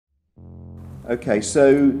Okay,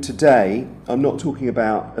 so today I'm not talking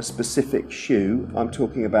about a specific shoe, I'm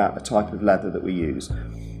talking about a type of leather that we use.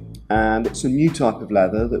 And it's a new type of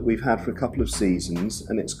leather that we've had for a couple of seasons,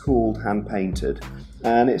 and it's called hand painted.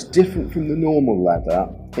 And it's different from the normal leather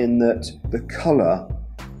in that the colour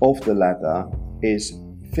of the leather is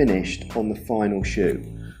finished on the final shoe.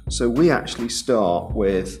 So we actually start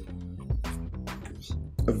with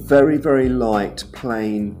a very, very light,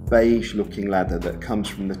 plain, beige looking leather that comes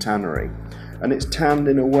from the tannery. And it's tanned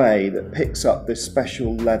in a way that picks up this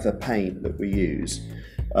special leather paint that we use,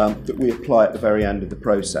 that we apply at the very end of the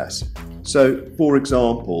process. So, for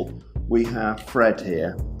example, we have Fred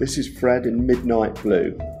here. This is Fred in midnight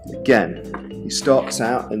blue. Again, he starts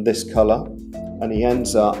out in this colour and he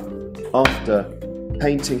ends up, after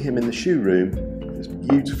painting him in the shoe room, this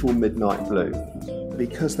beautiful midnight blue.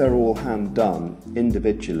 Because they're all hand done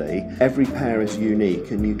individually, every pair is unique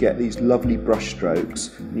and you get these lovely brush strokes.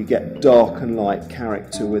 You get dark and light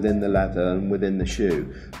character within the leather and within the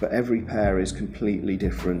shoe, but every pair is completely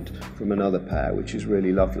different from another pair, which is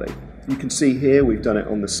really lovely. You can see here we've done it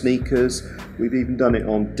on the sneakers, we've even done it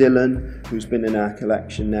on Dylan, who's been in our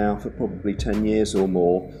collection now for probably 10 years or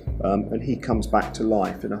more, and he comes back to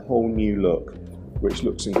life in a whole new look, which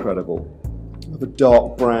looks incredible. Of a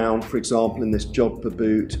dark brown, for example, in this jodhpur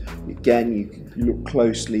boot. Again, if you look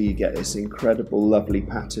closely, you get this incredible, lovely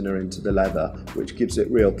patina into the leather, which gives it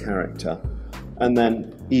real character. And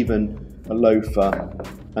then even a loafer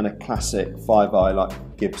and a classic 5-eye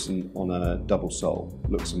like Gibson on a double sole.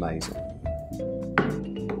 Looks amazing.